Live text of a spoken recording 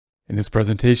In this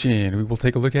presentation, we will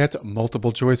take a look at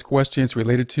multiple choice questions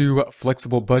related to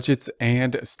flexible budgets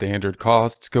and standard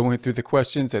costs, going through the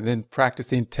questions and then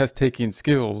practicing test-taking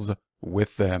skills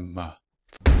with them.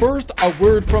 First, a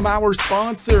word from our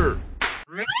sponsor.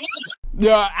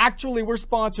 Yeah, actually, we're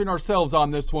sponsoring ourselves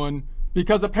on this one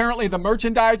because apparently the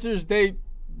merchandisers, they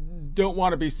don't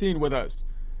want to be seen with us.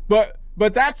 But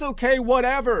that's okay,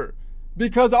 whatever,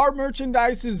 because our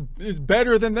merchandise is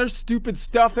better than their stupid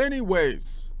stuff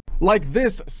anyways. Like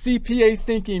this CPA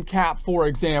thinking cap, for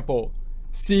example.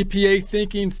 CPA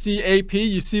thinking CAP,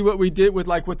 you see what we did with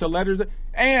the letters?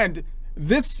 And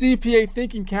this CPA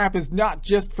thinking cap is not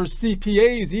just for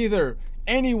CPAs either.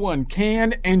 Anyone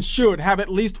can and should have at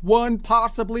least one,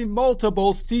 possibly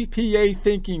multiple CPA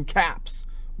thinking caps.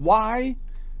 Why?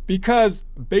 Because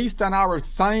based on our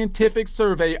scientific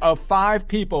survey of 5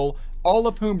 people, all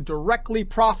of whom directly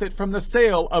profit from the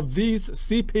sale of these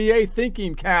CPA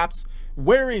thinking caps,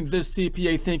 wearing this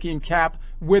CPA thinking cap,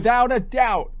 without a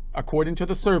doubt, according to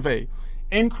the survey,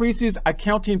 increases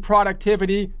accounting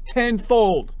productivity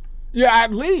tenfold. Yeah,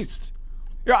 at least.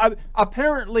 Yeah,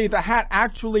 apparently the hat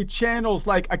actually channels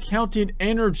accounting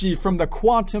energy from the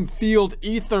quantum field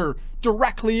ether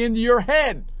directly into your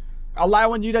head,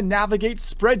 allowing you to navigate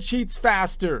spreadsheets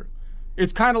faster.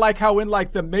 It's kind of like how in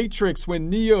the Matrix when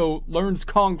Neo learns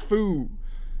Kung Fu,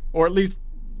 or at least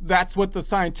that's what the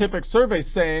scientific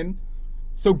survey's saying.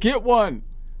 So get one,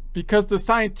 because the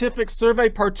scientific survey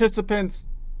participants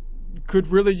could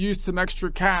really use some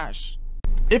extra cash.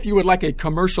 If you would like a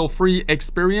commercial-free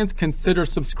experience, consider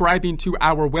subscribing to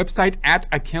our website at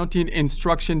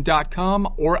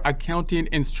accountinginstruction.com or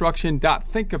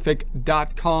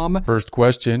accountinginstruction.thinkific.com. First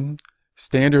question,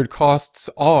 standard costs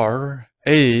are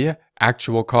A,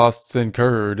 actual costs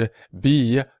incurred,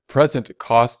 B, present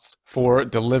costs for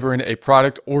delivering a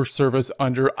product or service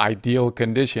under ideal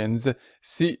conditions,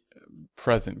 C,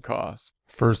 present costs.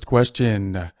 First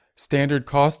question, standard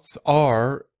costs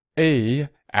are A,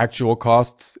 actual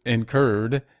costs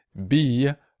incurred,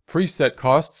 B, preset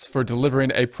costs for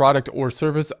delivering a product or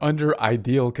service under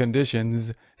ideal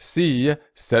conditions, C,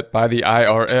 set by the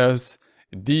IRS,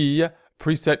 D,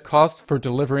 preset costs for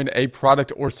delivering a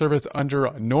product or service under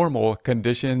normal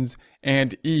conditions,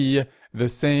 and E, the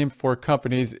same for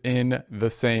companies in the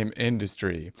same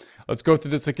industry. Let's go through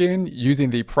this again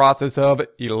using the process of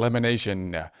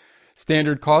elimination.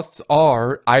 Standard costs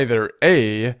are either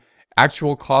A,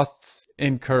 actual costs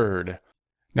incurred.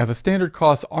 Now the standard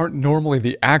costs aren't normally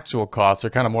the actual costs, they're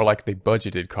kind of more like the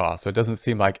budgeted costs, so it doesn't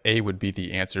seem like A would be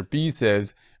the answer. B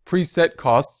says preset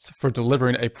costs for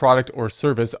delivering a product or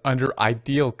service under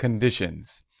ideal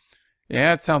conditions.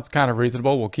 Yeah, it sounds kind of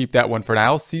reasonable. We'll keep that one for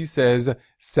now. C says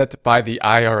set by the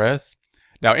IRS.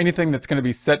 Now anything that's going to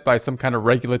be set by some kind of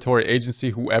regulatory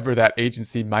agency, whoever that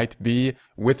agency might be,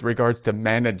 with regards to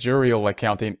managerial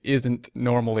accounting isn't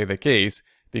normally the case,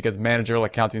 because managerial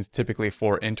accounting is typically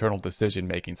for internal decision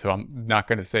making. So I'm not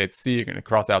going to say it's C, I'm going to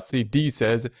cross out C. D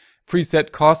says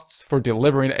preset costs for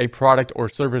delivering a product or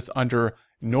service under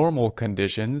normal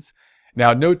conditions.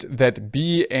 Now note that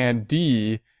B and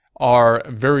D are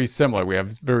very similar. We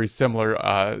have very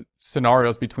similar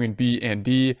scenarios between B and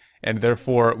D, and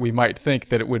therefore we might think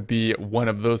that it would be one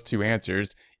of those two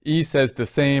answers. E says the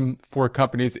same for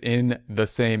companies in the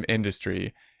same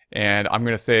industry. And I'm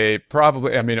going to say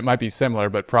probably, I mean, it might be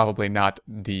similar, but probably not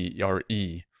D or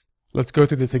E. Let's go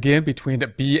through this again between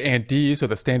B and D. So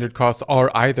the standard costs are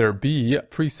either B,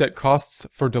 preset costs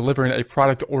for delivering a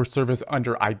product or service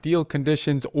under ideal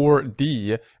conditions, or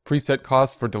D, preset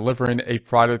costs for delivering a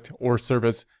product or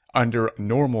service under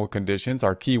normal conditions.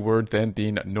 Our keyword then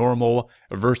being normal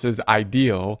versus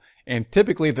ideal. And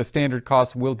typically the standard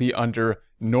costs will be under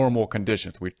normal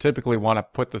conditions. We typically want to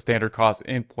put the standard costs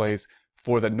in place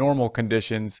for the normal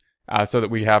conditions so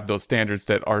that we have those standards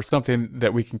that are something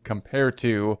that we can compare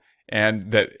to,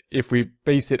 and that if we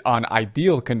base it on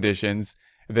ideal conditions,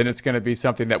 then it's going to be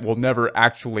something that we'll never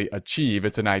actually achieve.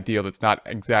 It's an ideal that's not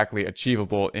exactly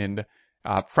achievable in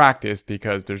practice,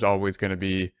 because there's always going to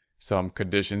be some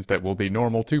conditions that will be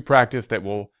normal to practice that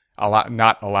will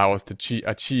not allow us to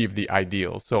achieve the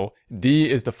ideal. So D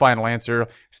is the final answer.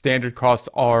 Standard costs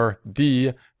are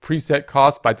D, preset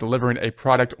costs by delivering a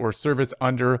product or service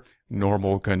under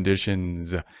normal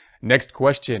conditions. Next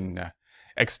question.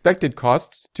 Expected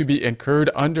costs to be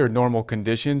incurred under normal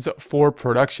conditions for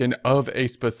production of a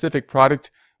specific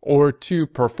product or to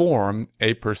perform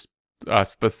a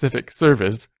specific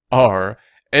service are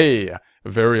A,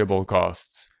 variable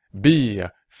costs, B,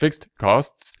 fixed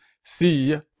costs,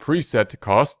 C, preset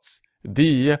costs,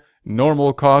 D,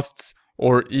 normal costs,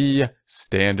 or E,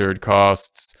 standard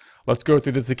costs. Let's go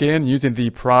through this again using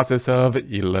the process of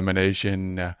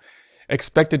elimination.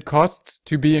 Expected costs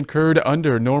to be incurred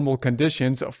under normal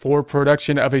conditions for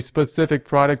production of a specific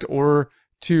product or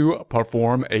to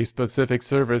perform a specific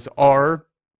service are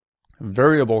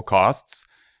variable costs.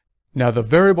 Now, the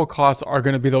variable costs are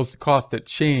going to be those costs that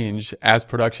change as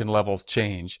production levels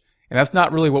change. And that's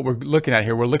not really what we're looking at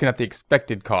here. We're looking at the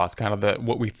expected costs, kind of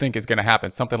what we think is going to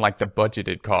happen, something like the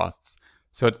budgeted costs.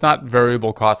 So it's not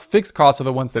variable costs. Fixed costs are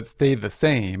the ones that stay the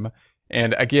same.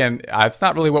 And again, it's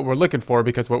not really what we're looking for,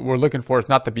 because what we're looking for is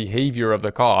not the behavior of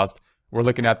the cost. We're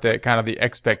looking at the kind of the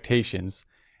expectations.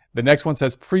 The next one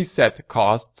says preset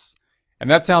costs. And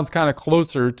that sounds kind of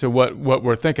closer to what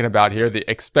we're thinking about here. The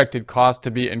expected cost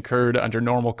to be incurred under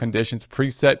normal conditions.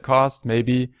 Preset costs,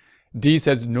 maybe. D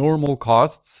says normal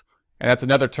costs. And that's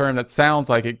another term that sounds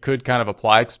like it could kind of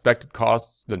apply. Expected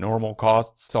costs, the normal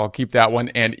costs. So I'll keep that one.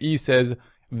 And E says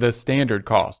the standard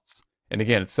costs. And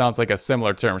again, it sounds like a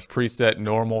similar terms. Preset,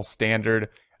 normal, standard.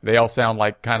 They all sound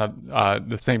like kind of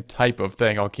the same type of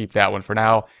thing. I'll keep that one for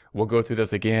now. We'll go through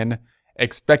this again.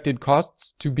 Expected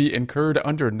costs to be incurred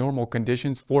under normal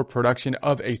conditions for production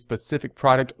of a specific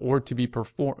product or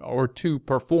to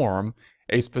perform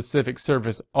a specific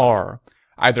service are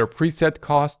either preset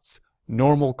costs,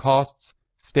 normal costs,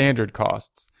 standard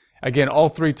costs. Again, all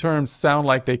three terms sound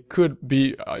like they could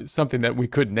be something that we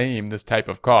could name this type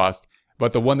of cost,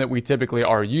 but the one that we typically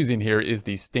are using here is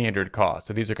the standard cost.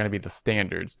 So these are going to be the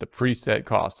standards, the preset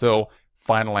costs. So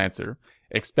final answer.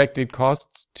 Expected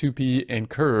costs to be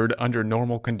incurred under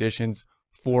normal conditions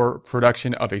for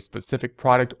production of a specific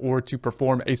product or to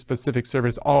perform a specific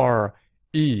service are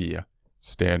E,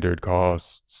 standard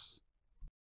costs.